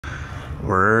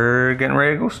We're getting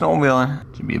ready to go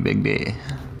snowmobiling. Should be a big day.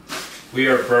 We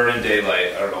are burning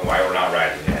daylight. I don't know why we're not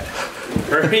riding yet.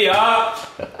 Hurry up!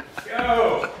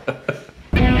 Go!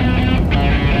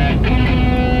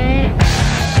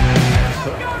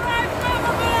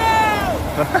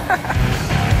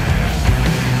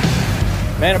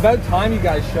 Man, about time you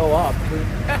guys show up.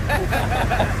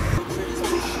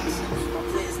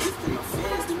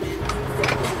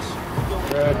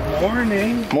 Good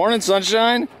morning. Morning,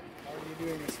 sunshine. How are you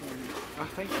doing this morning? Oh,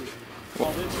 thank you.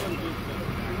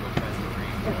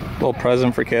 Little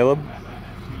present for Caleb.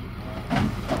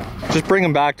 Just bring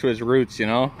him back to his roots, you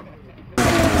know?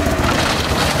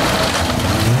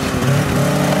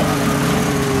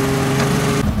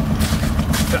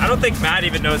 I don't think Matt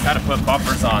even knows how to put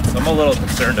bumpers on, so I'm a little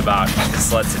concerned about the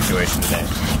sled situation today.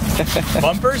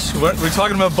 Bumpers? We're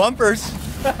talking about bumpers.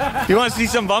 You want to see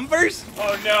some bumpers?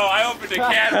 Oh no, I opened a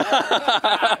can.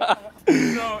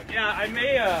 So yeah, I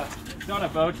may have done a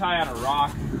bow tie on a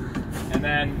rock, and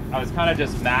then I was kind of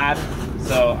just mad,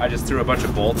 so I just threw a bunch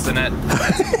of bolts in it.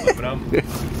 Flipping them.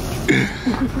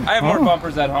 I have more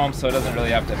bumpers at home, so it doesn't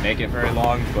really have to make it very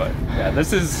long. But yeah,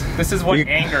 this is what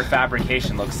anger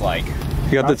fabrication looks like.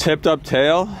 You got the tipped up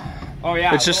tail. Oh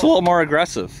yeah, it's just a little more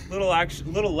aggressive. Little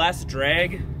less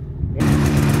drag.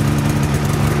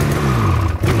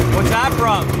 What's that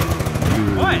from?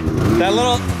 What?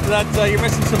 That's you're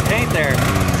missing some paint there.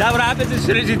 Is that what happens as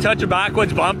soon as you touch a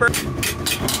backwards bumper?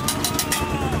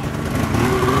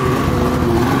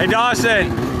 Hey Dawson,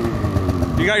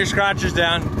 you got your scratchers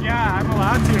down? Yeah, I'm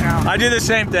allowed to now. I do the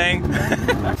same thing.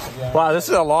 Wow, this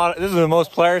is the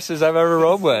most Polarises I've ever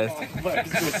rode with.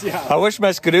 I wish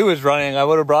my Skidoo was running. I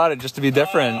would have brought it just to be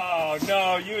different. Oh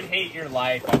no, you would hate your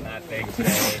life on that thing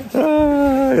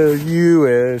today. You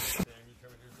wish.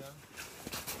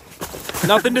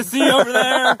 Nothing to see over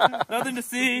there. Nothing to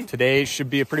see. Today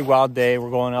should be a pretty wild day. We're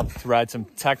going up to ride some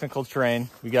technical terrain.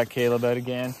 We got Caleb out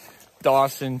again.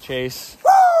 Dawson, Chase.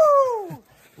 Woo!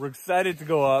 We're excited to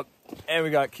go up. And we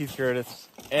got Keith Curtis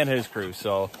and his crew.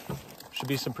 So should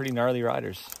be some pretty gnarly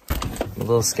riders. I'm a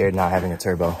little scared not having a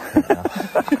turbo.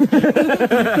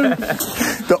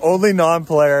 The only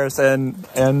non-Polaris and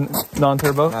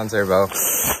non-turbo? Non-turbo.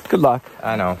 Good luck.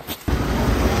 I know.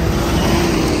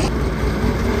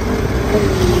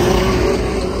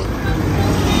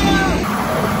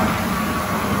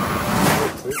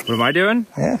 What am I doing?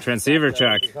 Yeah. Transceiver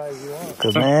check.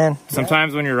 Good man.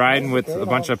 Sometimes when you're riding with a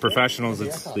bunch of professionals,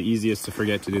 it's the easiest to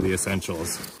forget to do the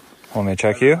essentials. Want me to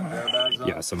check you?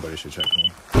 Yeah, somebody should check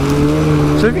me.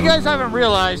 So if you guys haven't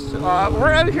realized,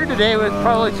 we're out here today with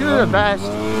probably two of the best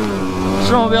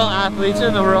snowmobile athletes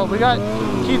in the world. We got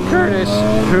Keith Curtis,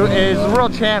 who is the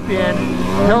world champion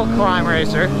hill climb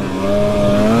racer.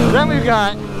 Then we've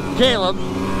got Caleb,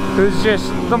 who's just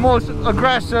the most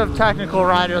aggressive technical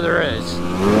rider there is.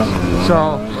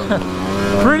 So,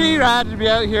 pretty rad to be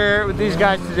out here with these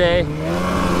guys today.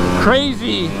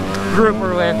 Crazy group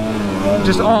we're with.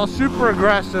 Just all super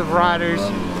aggressive riders.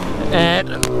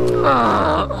 And,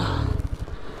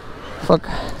 fuck,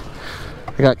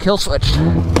 I got kill switched.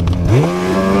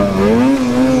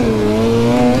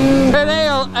 Today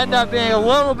will end up being a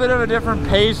little bit of a different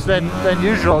pace than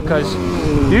usual, because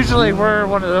usually we're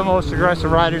one of the most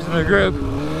aggressive riders in the group.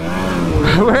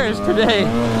 Whereas today,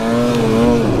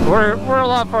 we're a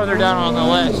lot farther down on the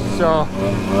list. So,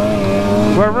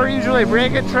 where we're usually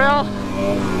break a trail,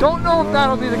 don't know if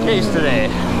that'll be the case today.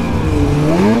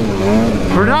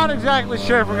 We're not exactly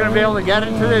sure if we're going to be able to get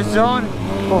into this zone.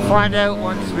 We'll find out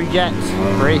once we get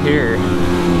right here.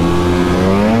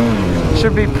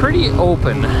 Should be pretty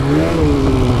open.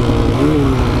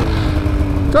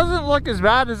 Doesn't look as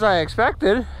bad as I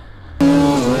expected.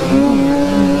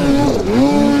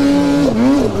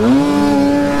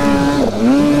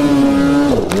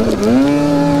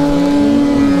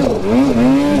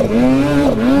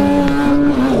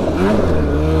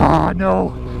 Oh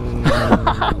no.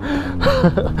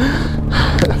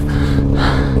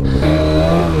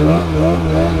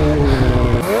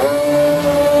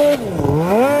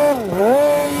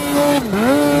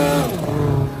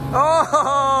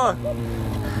 Oh!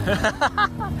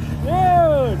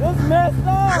 Dude, this messed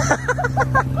up.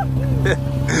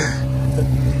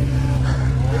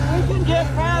 If we can get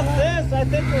past this, I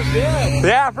think we're good.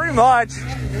 Yeah, pretty much.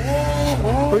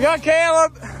 We got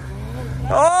Caleb.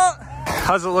 Oh!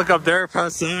 How's it look up there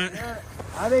past that?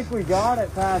 I think we got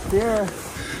it past here.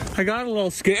 I got a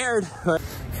little scared.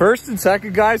 First and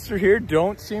second guys through here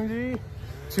don't seem to be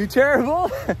too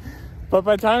terrible. But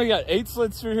by the time we got 8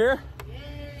 sleds through here,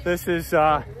 this is,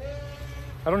 I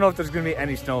don't know if there's gonna be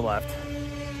any snow left.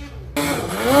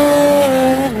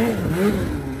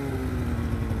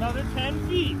 Another 10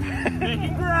 feet.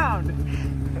 Making ground.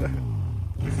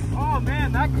 Oh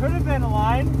man, that could have been a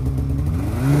line.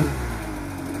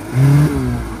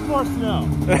 More snow.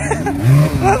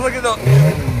 Look at those.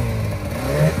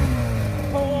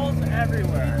 Holes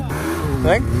everywhere.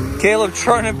 I think Caleb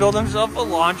trying to build himself a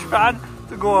launch pad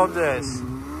to go up this.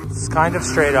 It's kind of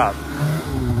straight up.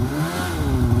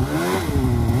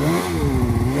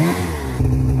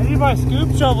 I need my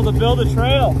scoop shovel to build a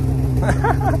trail.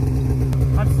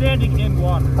 I'm standing in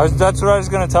water. That's what I was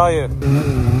going to tell you.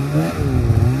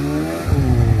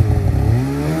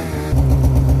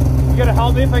 You gonna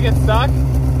help me if I get stuck?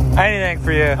 Anything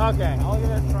for you. Okay, I'll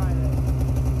get it trying it.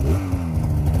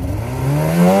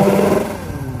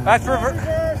 That's reverse.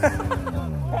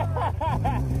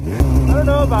 I don't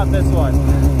know about this one.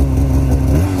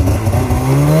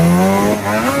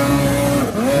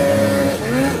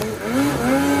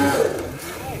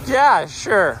 Yeah,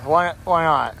 sure. Why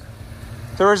not?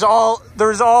 There was all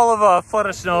of a foot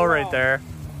of snow right there.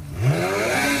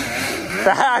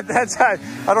 I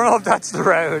don't know if that's the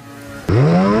route.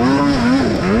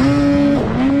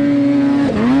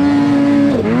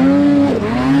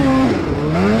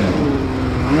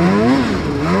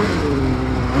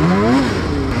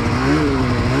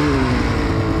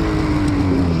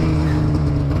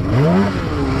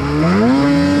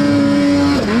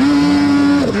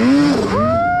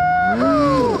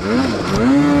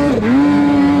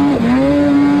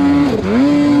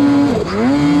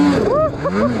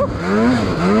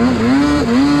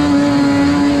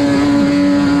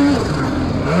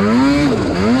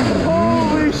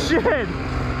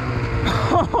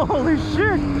 Holy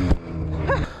shit!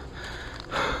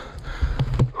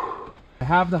 I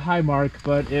have the high mark,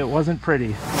 but it wasn't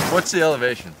pretty. What's the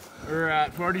elevation? We're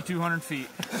at 4,200 feet.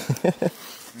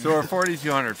 So we're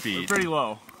 4,200 feet. We're pretty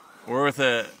low. We're with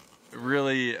a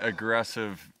really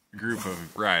aggressive group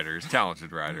of riders,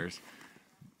 talented riders.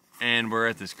 And we're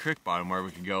at this creek bottom where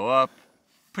we could go up,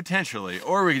 potentially,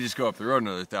 or we could just go up the road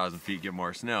another 1,000 feet, get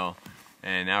more snow.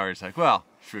 And now we're just like, well,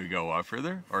 should we go up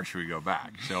further or should we go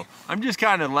back? So I'm just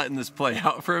kind of letting this play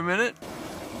out for a minute.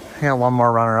 I got one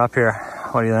more runner up here.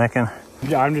 What are you thinking?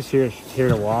 Yeah, I'm just here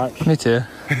to watch. Me too.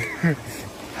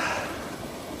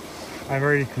 I've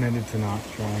already committed to not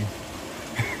trying.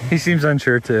 He seems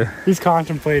unsure too. He's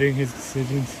contemplating his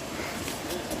decisions.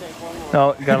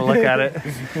 No, you gotta look at it.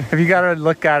 If you gotta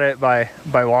look at it by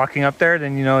walking up there,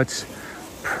 then you know it's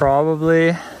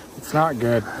probably... It's not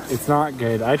good. It's not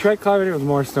good. I tried climbing it with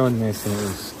more snow than this and it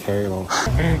was terrible.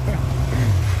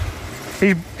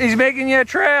 He's making you a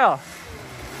trail.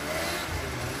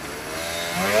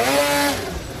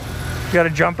 You gotta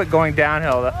jump it going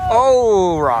downhill.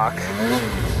 Oh, rock.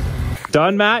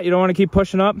 Done, Matt? You don't want to keep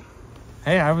pushing up?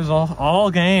 Hey, I was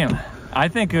all game. I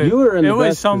think it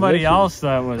was somebody else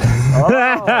that was. Oh.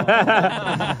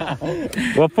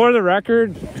 Well, for the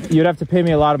record, you'd have to pay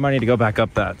me a lot of money to go back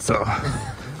up that, so.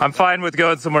 I'm fine with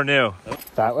going somewhere new.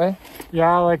 That way?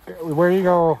 Yeah, like where you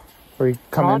go. Where you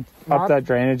come up that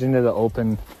drainage into the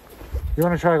open. You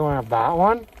want to try going up that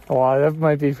one? Well, that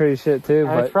might be pretty shit too,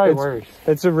 but it's probably worse.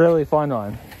 It's a really fun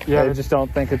one. Yeah, I just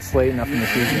don't think it's late enough in the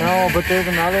season. No, but there's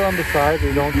another one beside.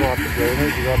 You don't go up the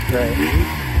drainage, you go up the drainage.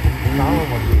 That one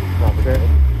would be up the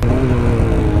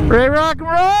drainage. Ready, rock and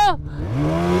roll?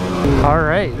 All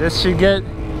right, this should get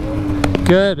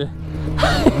good.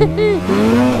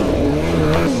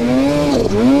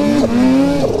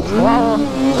 Well,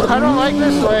 I don't like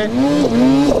this way.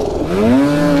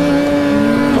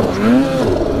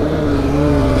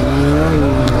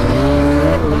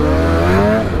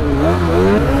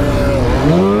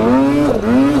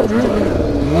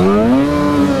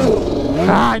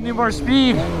 I need more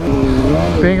speed.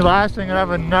 Being last, I'm gonna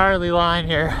have a gnarly line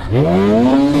here.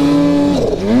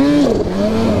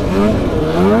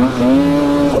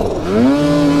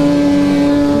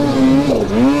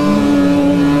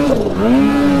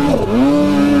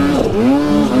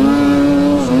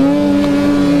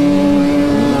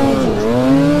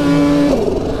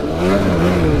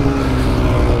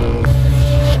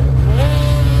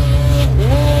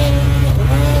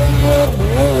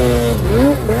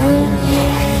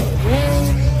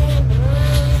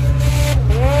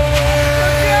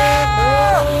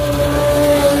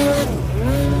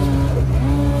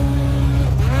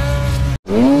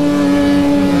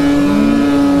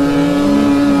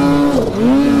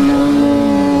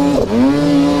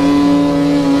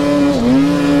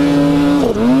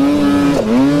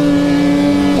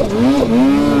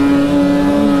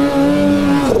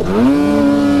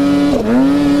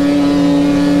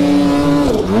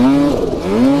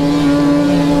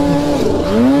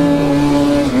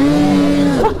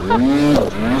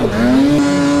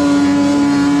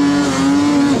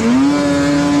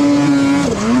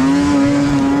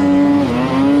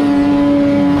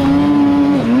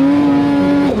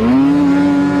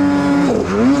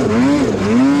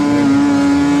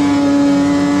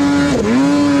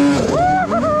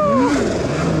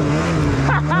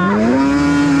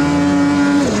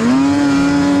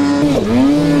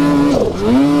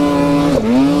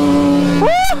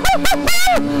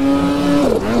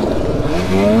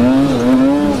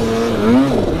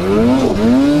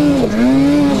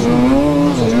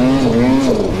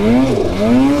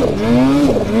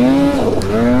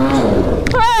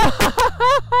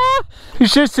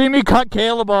 should see me cut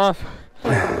Caleb off.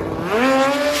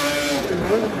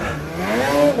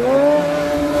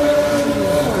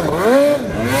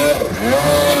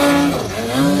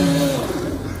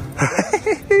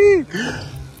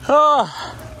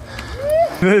 Oh.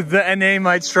 The NA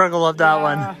might struggle up that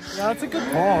one. Yeah, that's a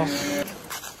good ball.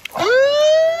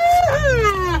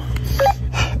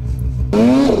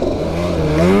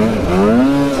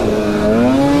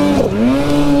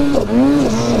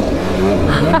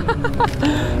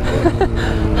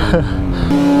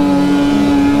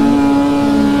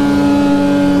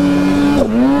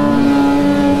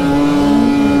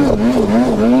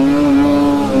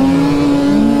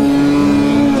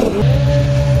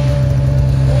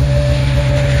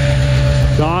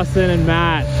 Dawson and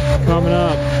Matt coming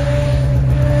up.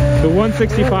 The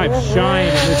 165 shine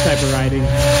in this type of riding.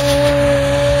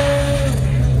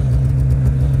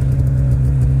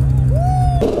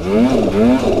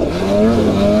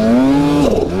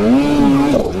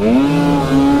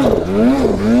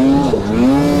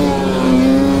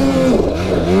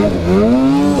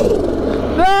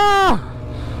 No!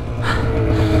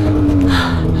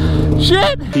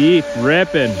 Shit! Keep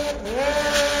ripping.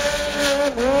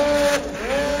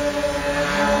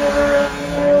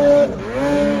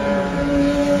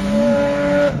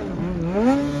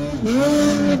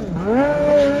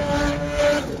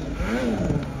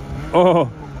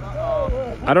 Oh,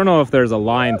 I don't know if there's a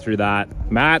line through that.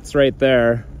 Matt's right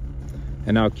there,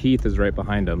 and now Keith is right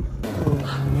behind him.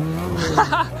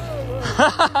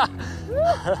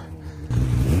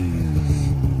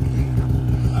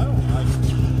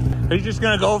 Are you just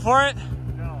gonna go for it?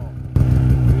 No.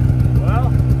 Well,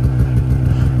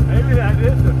 maybe that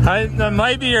is That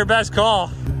might be your best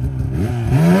call.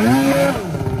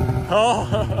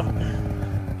 Oh.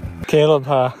 Caleb,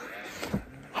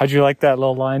 how'd you like that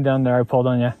little line down there I pulled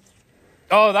on you?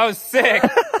 Oh, that was sick.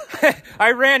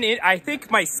 I ran in. I think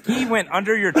my ski went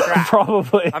under your track.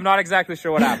 Probably. I'm not exactly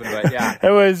sure what happened, but yeah. It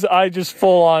was, I just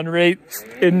full on right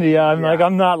in the, I'm like,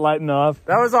 I'm not letting off.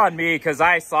 That was on me because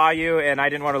I saw you and I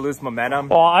didn't want to lose momentum.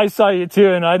 Well, I saw you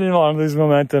too and I didn't want to lose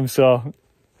momentum, so.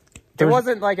 It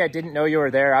wasn't like I didn't know you were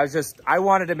there. I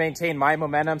wanted to maintain my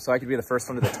momentum so I could be the first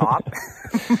one to the top.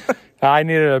 I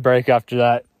needed a break after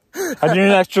that. I did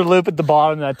an extra loop at the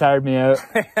bottom that tired me out.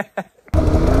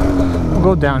 We'll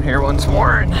go down here once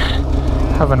more and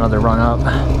have another run up.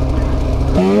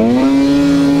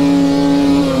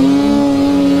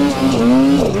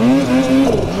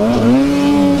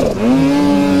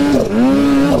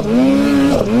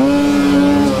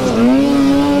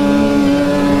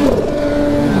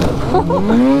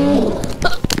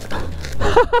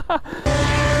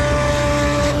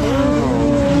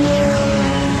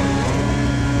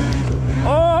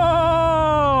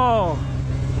 Oh!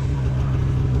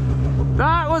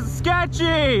 That was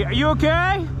sketchy! Are you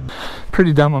okay?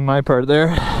 Pretty dumb on my part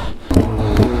there.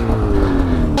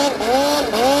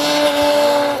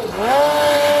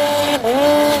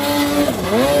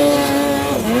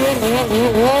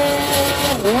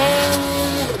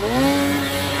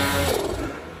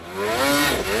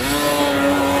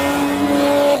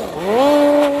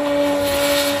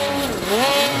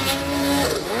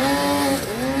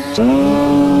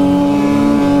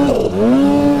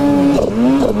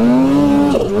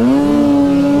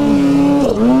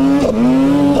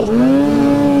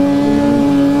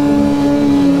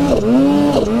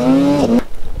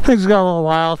 Things got a little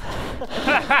wild.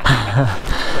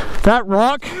 That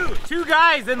rock. Two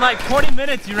guys in like 20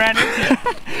 minutes you ran into.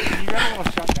 You got a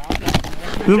little shut down.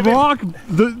 The rock,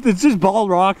 it's just bald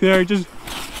rock there. It just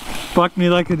fucked me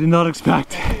like I did not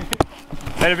expect.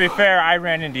 And to be fair, I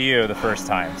ran into you the first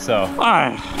time, so.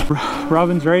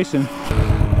 Robin's racing.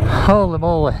 Holy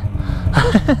moly.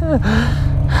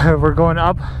 We're going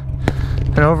up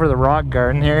and over the rock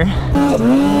garden here.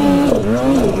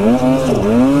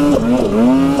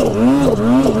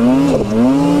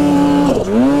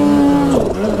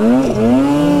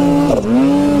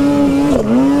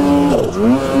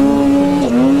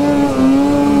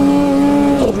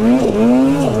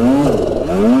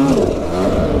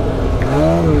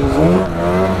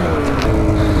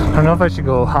 I don't know if I should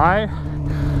go high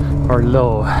or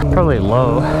low. Probably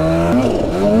low.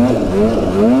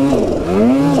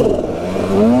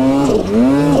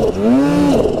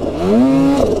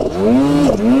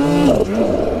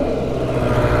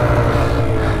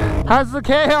 How's the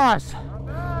chaos?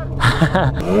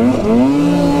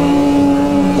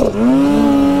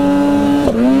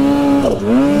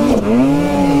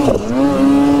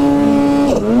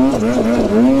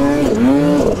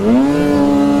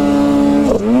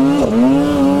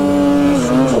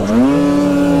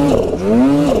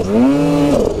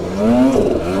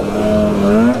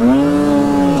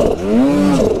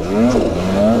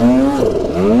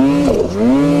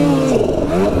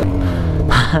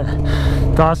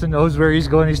 Dawson knows where he's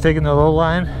going. He's taking the low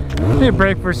line. Need a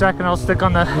break for a second. I'll stick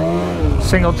on the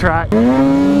single track.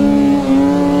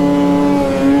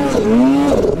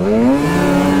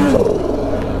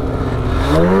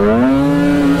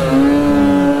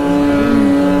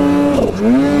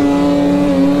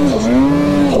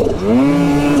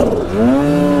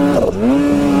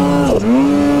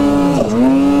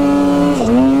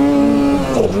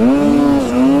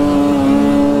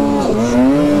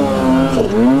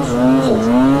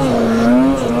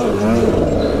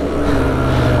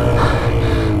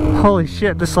 Holy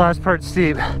shit, this last part's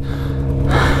steep.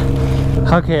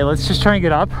 Okay, let's just try and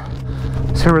get up.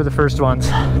 So we're the first ones.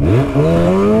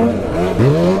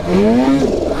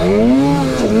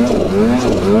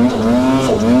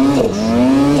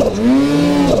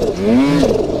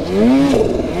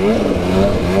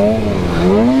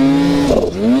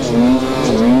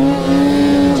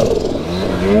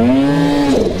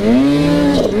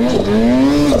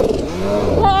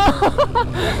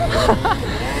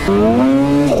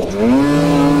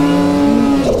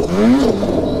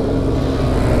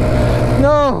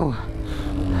 No!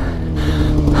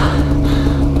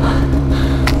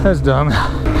 That's dumb.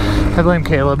 I blame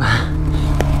Caleb.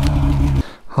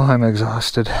 Oh, I'm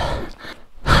exhausted.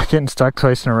 Getting stuck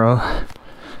twice in a row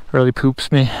really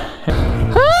poops me.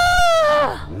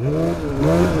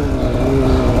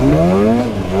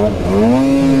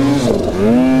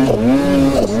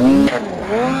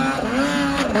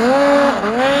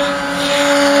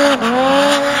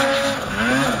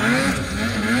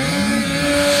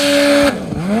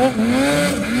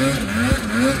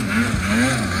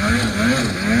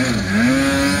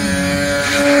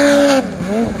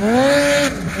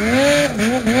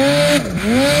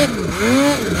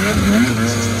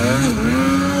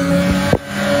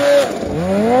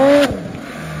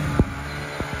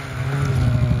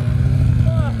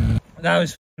 That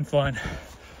was fun.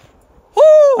 Woo!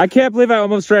 I can't believe I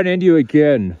almost ran into you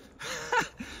again.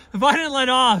 If I didn't let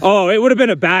off. Oh, it would have been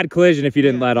a bad collision if you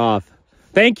didn't let off.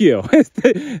 Thank you.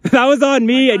 That was on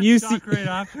me, and you stuck right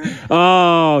after.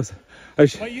 Oh.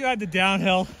 But you had the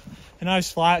downhill, and I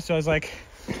was flat, so I was like,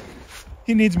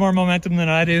 he needs more momentum than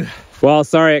I do. Well,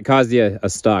 sorry it caused you a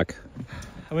stuck.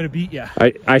 I would have beat you.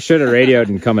 I should have radioed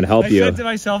and come and help you. I said to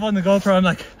myself on the GoPro, I'm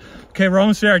like, okay, we're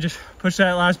almost there. Just push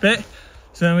that last bit,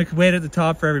 so then we could wait at the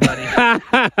top for everybody.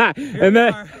 and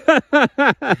then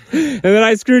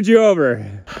I screwed you over.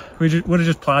 We would have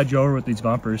just plowed you over with these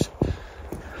bumpers.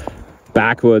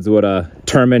 Backwoods would have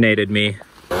terminated me.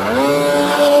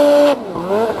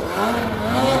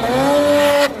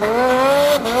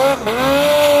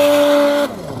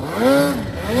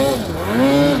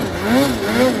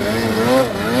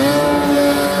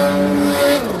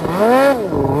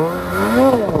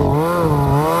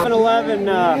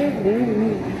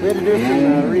 We had to do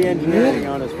some re-engineering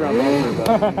on his front bumper.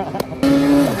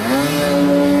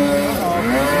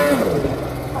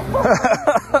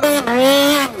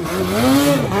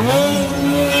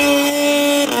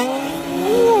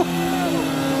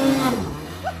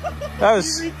 That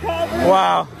was,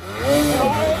 wow.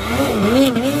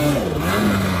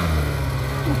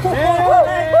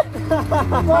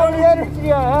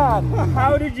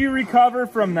 How did you recover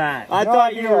from that? I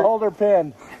thought you were holder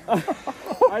pin.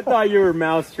 I thought you were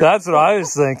mouse trap. That's what I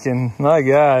was thinking. My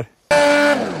God.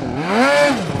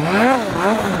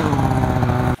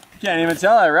 Can't even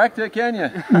tell I wrecked it, can you?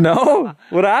 No.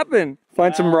 What happened?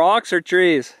 Find some rocks or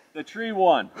trees? The tree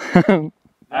won.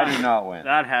 I did not win.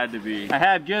 That had to be. I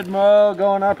had good mow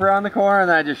going up around the corner,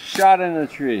 and I just shot into the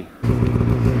tree.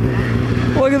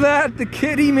 Look at that. The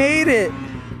kitty made it.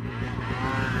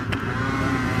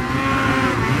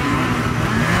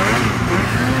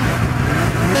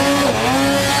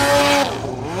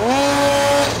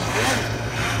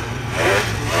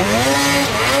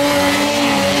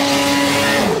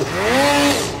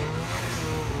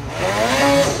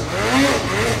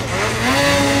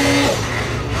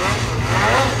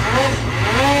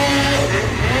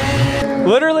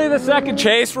 Literally the second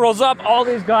chase rolls up, all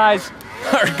these guys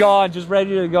are gone, just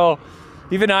ready to go.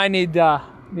 Even I need a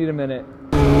minute.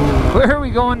 Where are we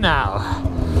going now?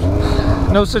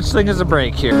 No such thing as a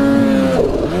break here.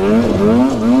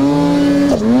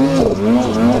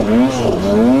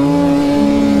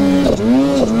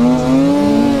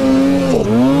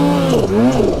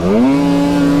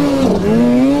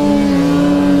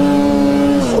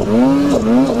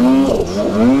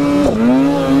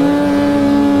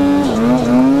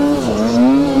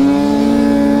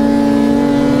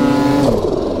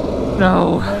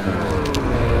 No.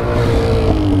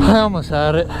 I almost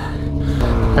had it.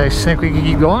 I think we can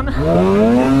keep going.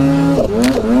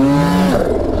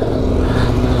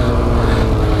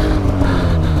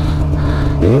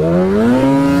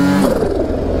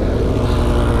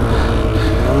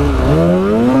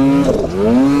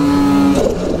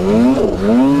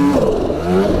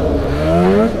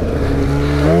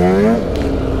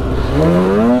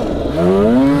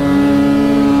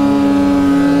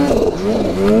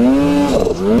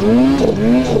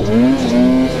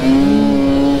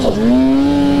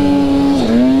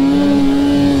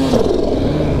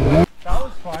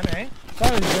 eh?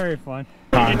 That was very fun.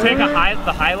 Did you take the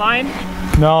high line?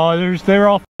 No, they were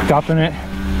all f***ed up in it.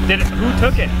 Who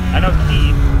took it? I know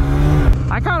Keith.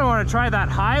 I kind of want to try that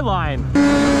high line.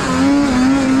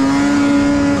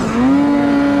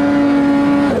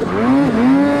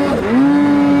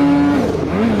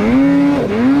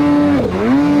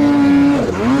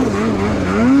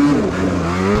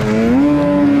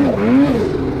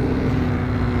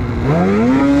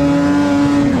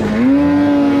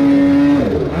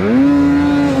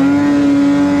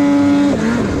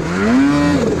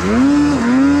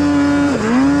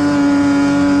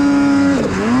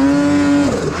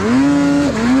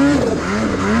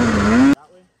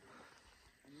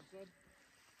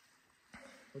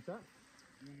 What's that?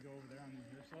 You gonna go over there on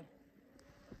your sled?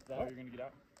 Is that how you're gonna get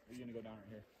out? Or are you gonna go down right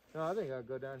here? No, I think I'll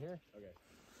go down here. Okay.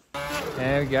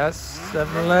 And we got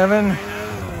 7-Eleven.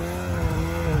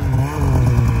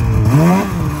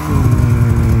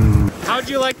 How'd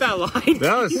you like that line?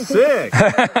 That was sick.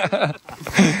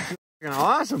 An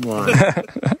awesome line.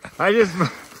 I just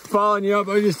following you up.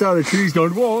 I just saw the trees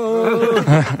going, whoa.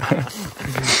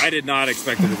 I did not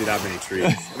expect there to be that many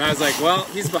trees. And I was like, well,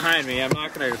 he's behind me. I'm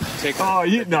not going to take Oh,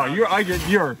 I get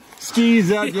your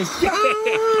skis up just.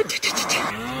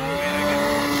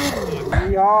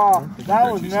 Yeah,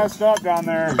 that was messed up down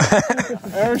there.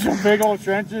 There were some big old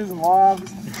trenches and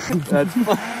logs. That's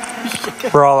fun.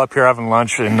 We're all up here having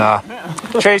lunch, and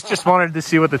Chase just wanted to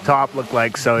see what the top looked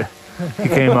like, so he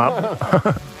came up.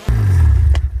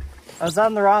 I was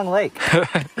on the wrong lake. He'll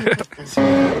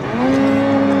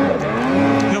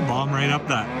bomb right up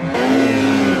that.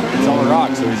 It's on the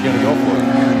rock, so he's going to go for it.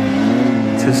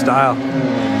 It's his style.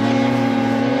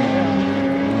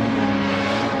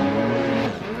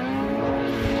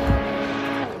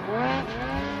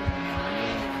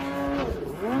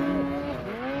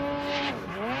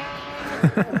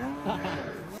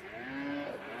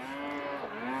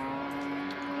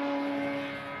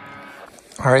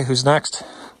 All right, who's next?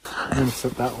 I'm gonna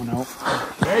set that one out.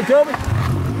 Hey, Toby.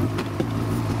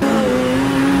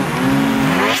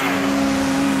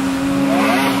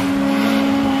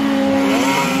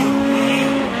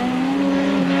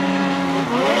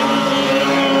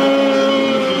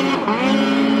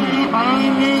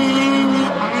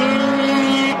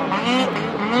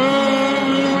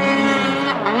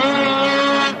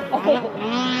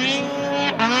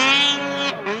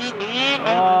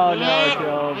 Oh no,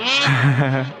 Joe.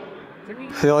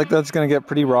 I feel like that's gonna get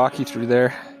pretty rocky through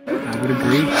there. I would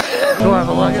agree. We'll have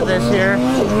a look at this here.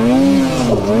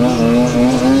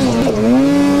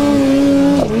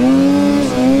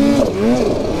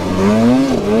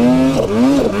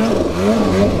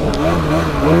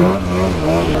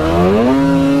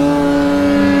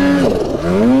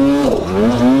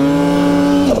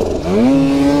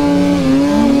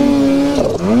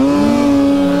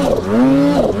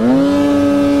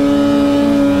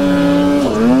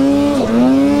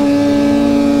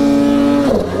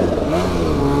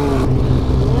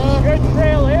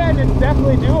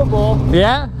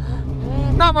 Yeah,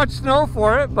 not much snow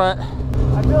for it, but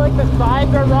I feel like the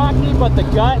sides are rocky, but the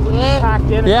gut is packed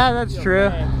in. yeah, that's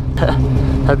true.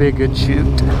 That'd be a good shoot.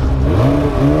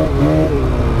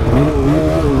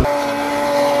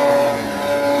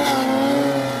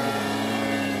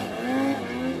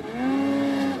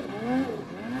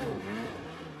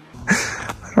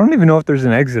 I don't even know if there's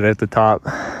an exit at the top.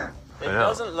 It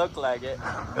doesn't look like it.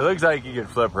 It looks like you could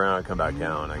flip around and come back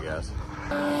down, I guess.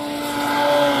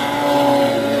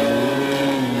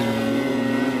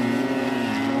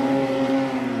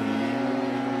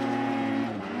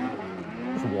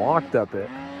 Just walked up it.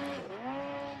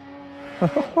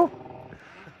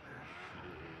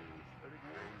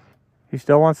 He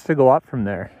still wants to go up from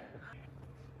there.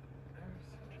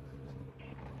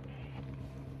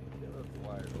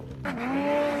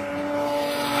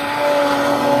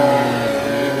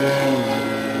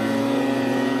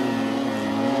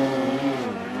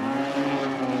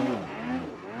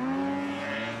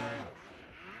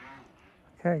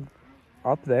 Okay,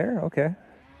 up there, okay.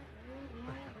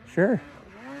 Sure.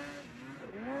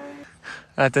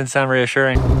 That didn't sound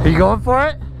reassuring. Are you going for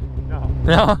it? No.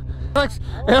 No? It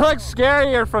looks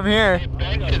scarier from here. It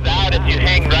benches out if you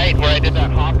hang right where I did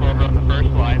that hop over on the first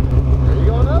line. Are you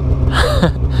going up?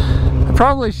 I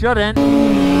probably shouldn't.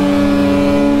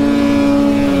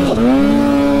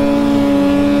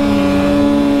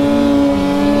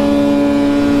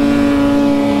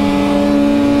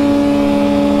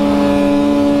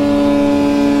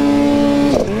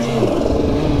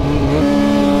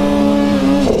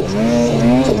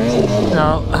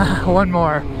 No, one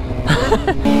more.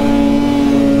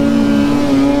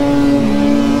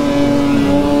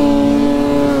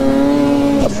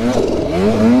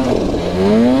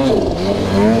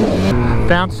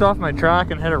 bounced off my track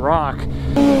and hit a rock.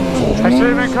 I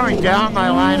should have been coming down my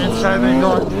line instead of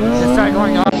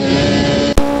going up.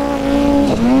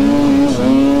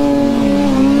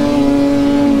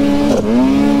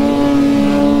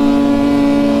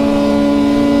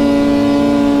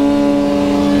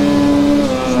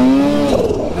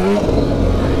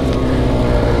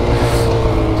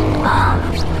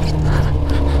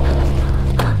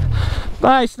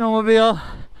 Bye, Snowmobile.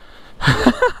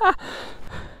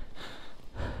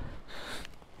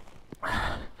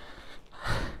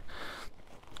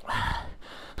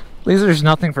 At least there's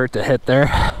nothing for it to hit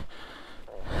there.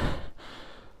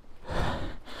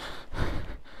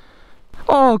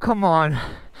 Oh, come on.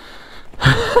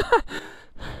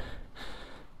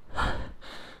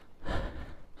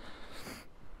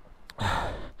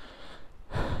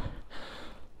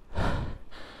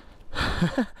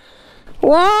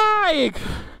 Why?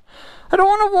 I don't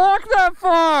want to walk that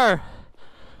far.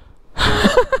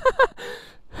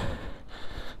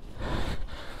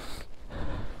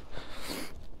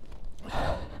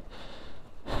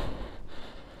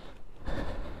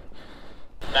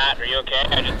 Matt, are you okay?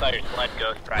 I just saw your sled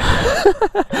ghost ride.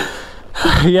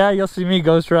 Yeah, you'll see me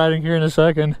ghost riding here in a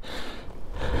second.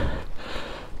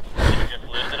 Did you just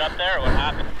lose it up there, or what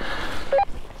happened?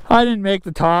 I didn't make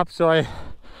the top, so I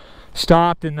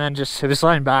stopped and then it was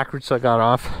sliding backwards, so I got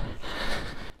off.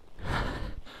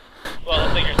 Well, it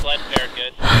looks like your sled fared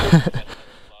good.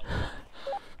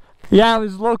 Yeah, it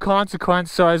was low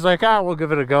consequence, so I was like, we'll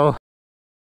give it a go.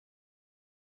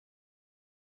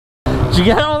 Did you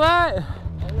get all that? Oh,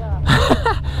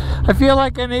 yeah. I feel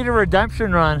like I need a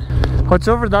redemption run. What's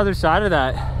over the other side of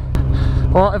that?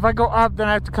 Well, if I go up, then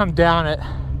I have to come down it.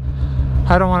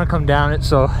 I don't want to come down it,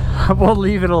 so we'll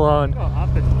leave it alone. Go up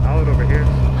and out over here.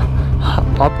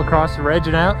 Up across the ridge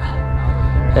and out?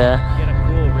 Yeah. Get a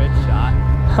cool ridge shot.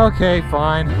 Okay,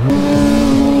 fine.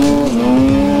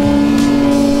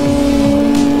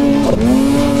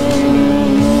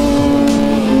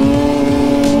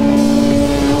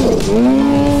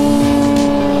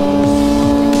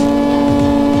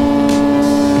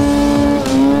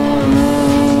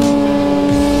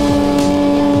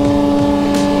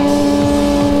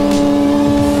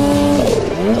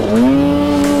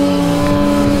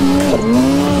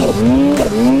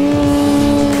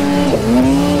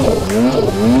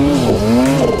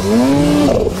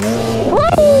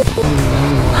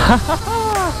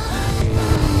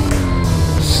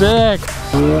 Sick.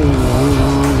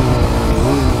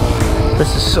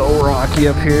 This is so rocky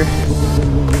up here.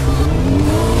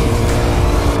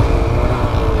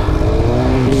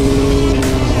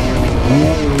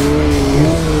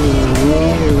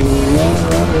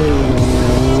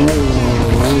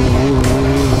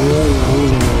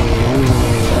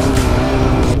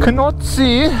 Cannot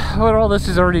see, but all this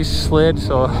is already slid,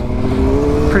 so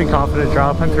pretty confident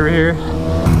dropping through here.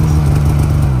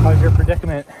 How's your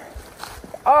predicament?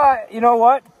 You know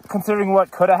what? Considering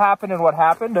what could have happened and what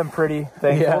happened, I'm pretty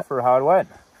thankful for how it went.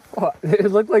 Well, it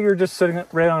looked like you were just sitting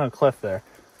right on a cliff there.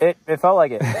 It felt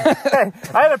like it. I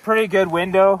had a pretty good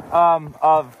window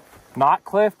of not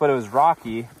cliff, but it was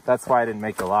rocky. That's why I didn't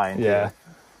make the line. Yeah.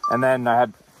 And then I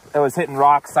was hitting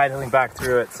rocks, sidling back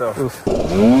through it. So. Oof.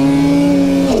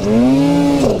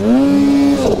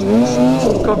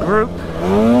 Go group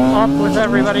up with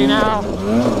everybody now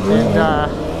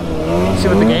and see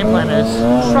what the game plan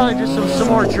is. Probably just some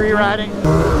more tree riding.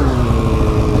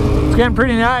 It's getting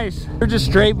pretty nice. We're just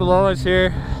straight below us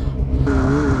here. I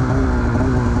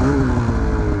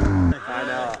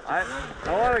know. I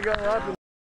want to go up and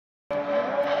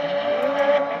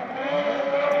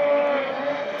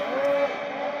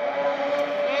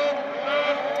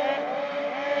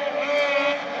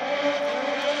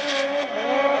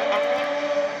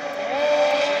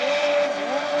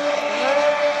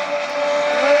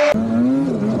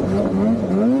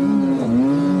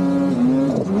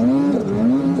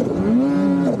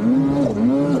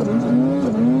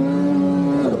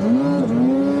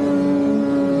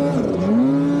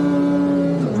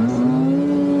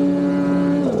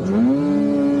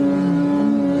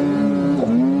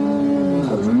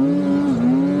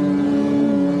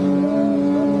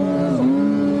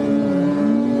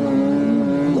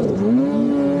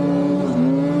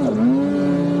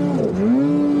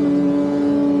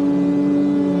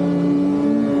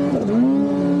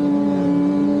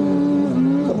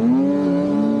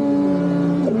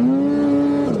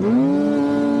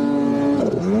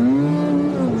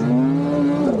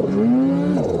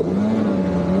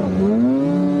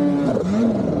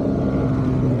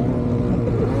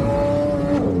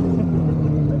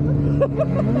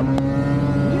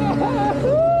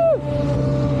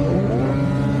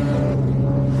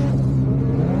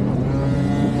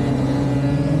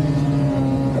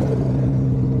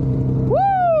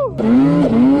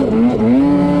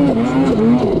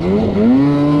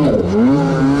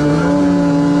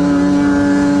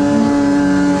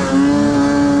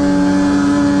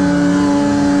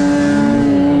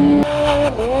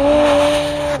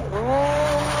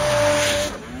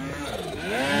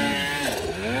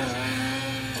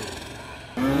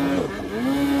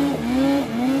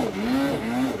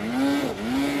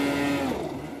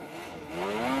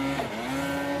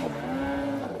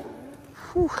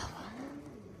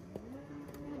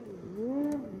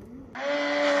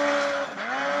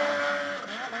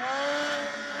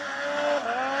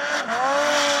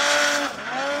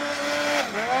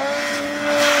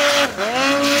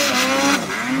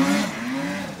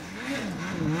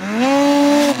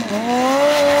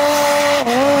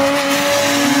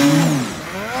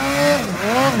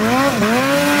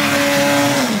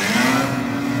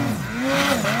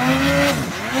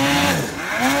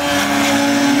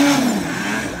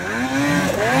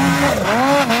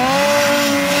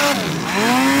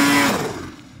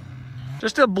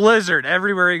blizzard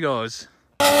everywhere he goes.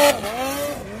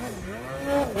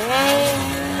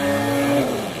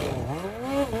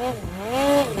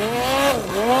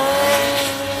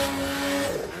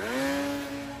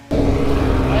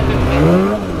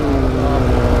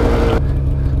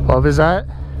 What was that?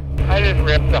 I just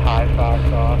ripped the high fox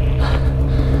off.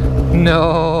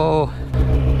 No.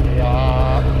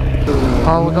 Yeah.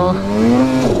 Oh, we'll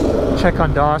go check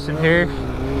on Dawson here.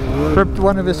 Ripped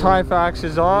one of his high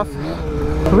foxes off.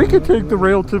 We could take the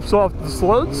rail tips off the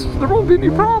sleds. There won't be any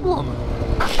problem.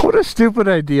 What a stupid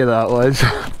idea that was.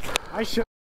 I should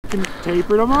have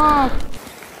tapered them off.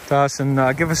 Dawson,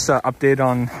 give us an update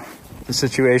on the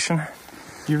situation.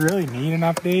 Do you really need an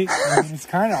update? I mean, it's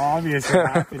kind of obvious what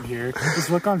happened here. Just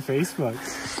look on Facebook.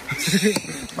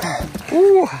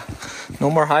 Ooh,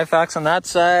 no more high facts on that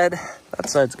side. That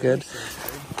side's good.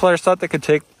 Players thought they could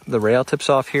take the rail tips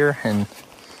off here and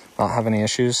not have any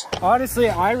issues. Honestly,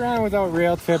 I ran without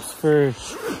rail tips for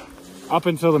up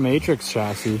until the Matrix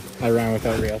chassis. I ran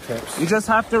without rail tips. You just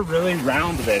have to really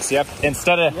round this. You have,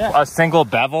 instead of a single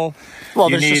bevel,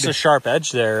 Well, you there's just a sharp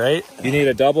edge there, right? You need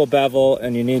a double bevel,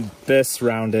 and you need this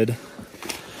rounded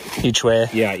Each way.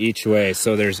 Yeah, each way.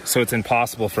 So it's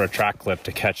impossible for a track clip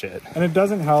to catch it. And it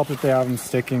doesn't help if they have them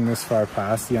sticking this far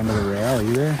past the end of the rail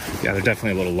either. Yeah, they're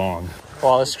definitely a little long.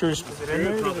 Well, the screws. Is it in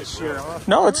there? Did it shear off?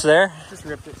 No, it's there. Just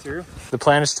ripped it through. The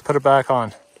plan is to put it back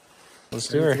on. Let's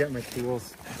do I it. need to get my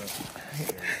tools.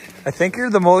 I think you're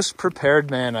the most prepared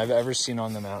man I've ever seen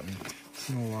on the mountain.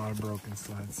 A lot of broken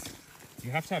sleds. You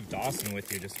have to have Dawson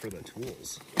with you just for the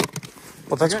tools.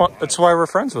 Well, that's why we're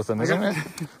friends with him, isn't it?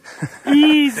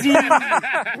 Easy.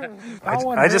 That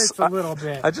one hurts a little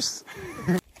bit.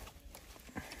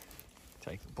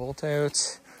 Take the bolt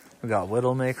out. We got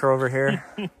Widowmaker over here.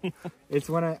 It's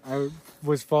when I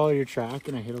was following your track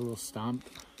and I hit a little stump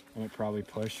and it probably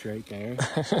pushed right there.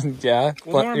 Yeah,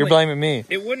 Well, you're blaming me.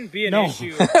 It wouldn't be an No.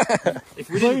 issue if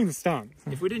we Blaming didn't, the stump.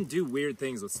 if we didn't do weird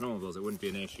things with snowmobiles. It wouldn't be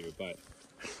an issue. But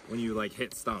when you like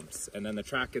hit stumps and then the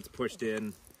track gets pushed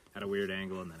in at a weird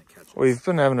angle and then it catches. We've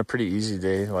been having a pretty easy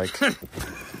day. Like, this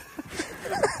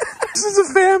is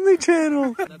a family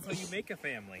channel. That's how you make a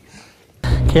family.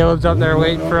 Caleb's up there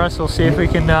waiting for us. We'll see if we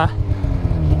can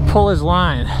pull his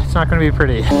line. It's not going to be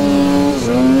pretty.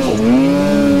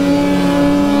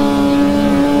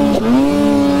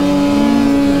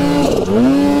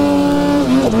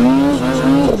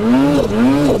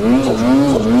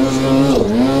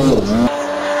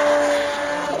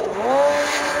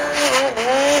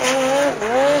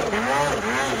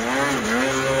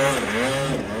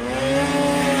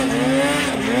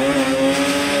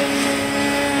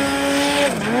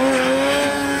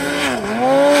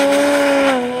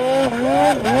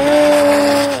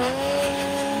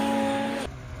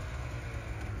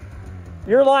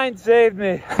 Your line saved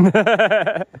me.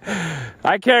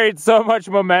 I carried so much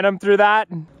momentum through that.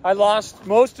 I lost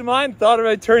most of mine, thought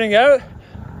about turning out,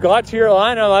 got to your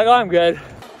line, I'm like, oh, I'm good.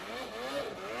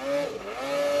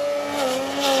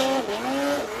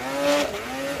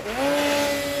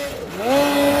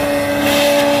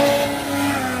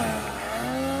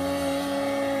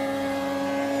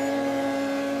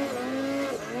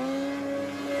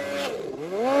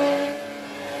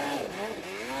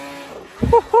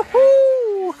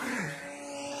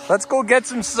 Let's go get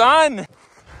some sun.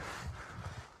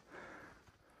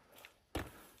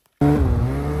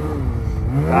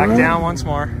 Back down once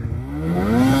more.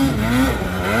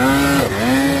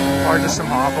 Or just some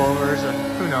hopovers, and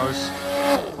who knows.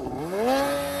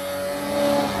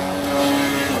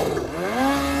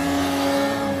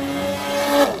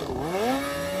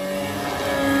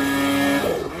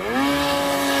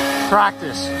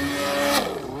 Practice.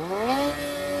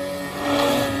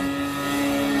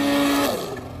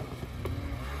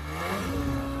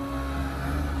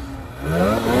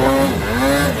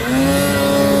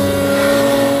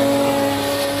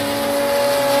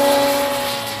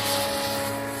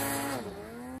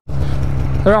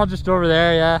 They're all just over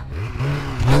there, yeah.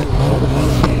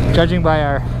 Judging by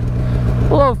our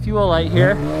low fuel light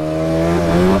here,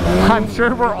 I'm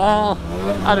sure we're all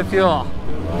out of fuel.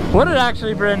 Would it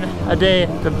actually been a day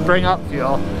to bring up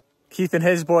fuel? Keith and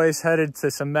his boys headed to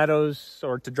some meadows,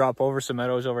 or to drop over some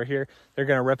meadows over here. They're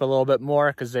gonna rip a little bit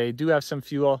more because they do have some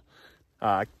fuel.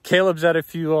 Caleb's out of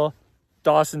fuel,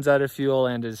 Dawson's out of fuel,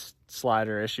 and his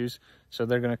slider issues. So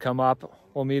they're gonna come up,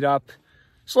 we'll meet up,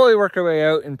 slowly work our way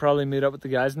out, and probably meet up with the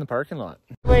guys in the parking lot.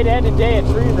 Way to end the day at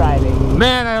free riding.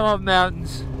 Man, I love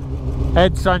mountains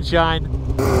and sunshine.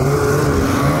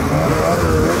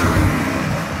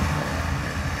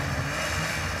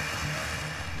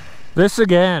 This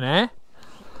again, eh?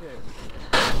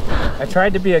 I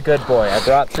tried to be a good boy. I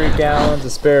brought 3 gallons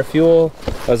of spare fuel.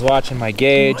 I was watching my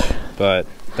gauge, but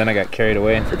then I got carried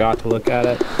away and forgot to look at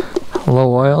it.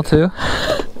 Low oil too?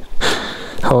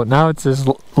 Oh, now it says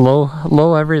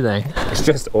low everything. It's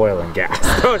just oil and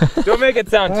gas. Don't make it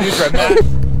sound too dramatic.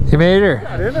 You made her.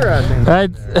 Interesting.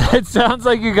 It sounds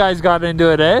like you guys got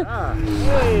into it, eh?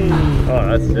 Oh,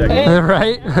 that's sick.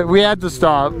 Right? We had to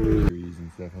stop.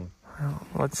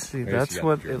 Let's see, that's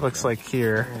what it looks like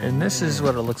here. And this is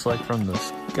what it looks like from the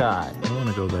sky. I want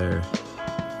to go there.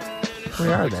 We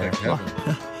are there.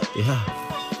 Yeah.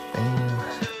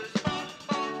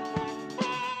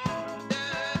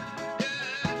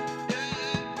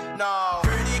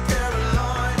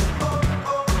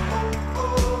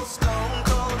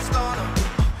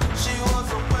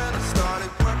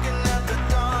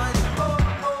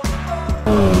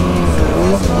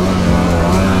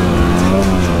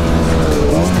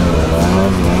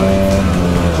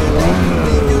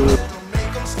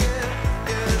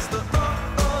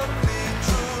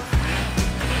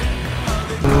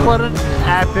 What an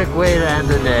epic way to end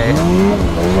the day.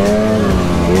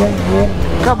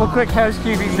 A couple quick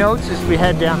housekeeping notes as we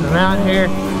head down the mountain here.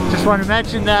 Just want to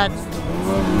mention that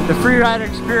the Freerider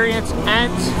experience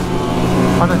ends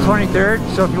on the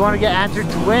 23rd. So if you want to get entered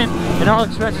to win an all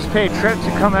expenses paid trip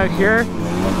to come out here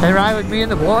and ride with me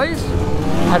and the boys,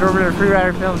 head over to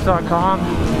freeriderfilmz.com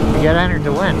and get entered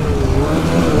to win.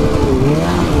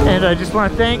 And I just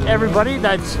want to thank everybody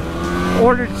that's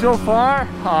ordered so far.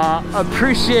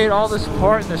 Appreciate all the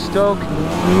support and the stoke.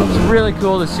 It's really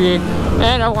cool to see.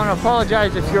 And I want to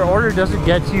apologize if your order doesn't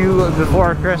get to you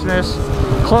before Christmas.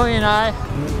 Chloe and I,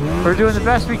 we're doing the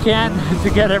best we can to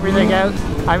get everything out.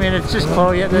 I mean, it's just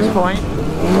Chloe at this point.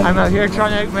 I'm out here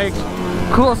trying to make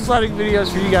cool sledding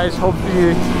videos for you guys.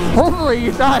 Hopefully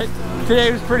you thought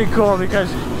today was pretty cool,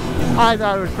 because I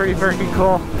thought it was pretty freaking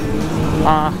cool.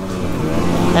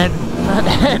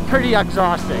 And pretty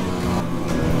exhausting.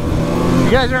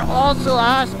 You guys are also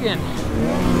asking,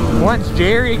 when's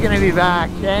Jerry gonna be back?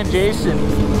 And Jason,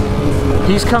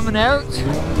 he's coming out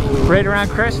right around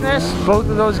Christmas. Both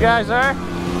of those guys are.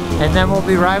 And then we'll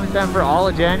be riding with them for all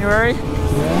of January.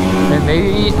 And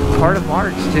maybe part of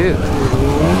March too.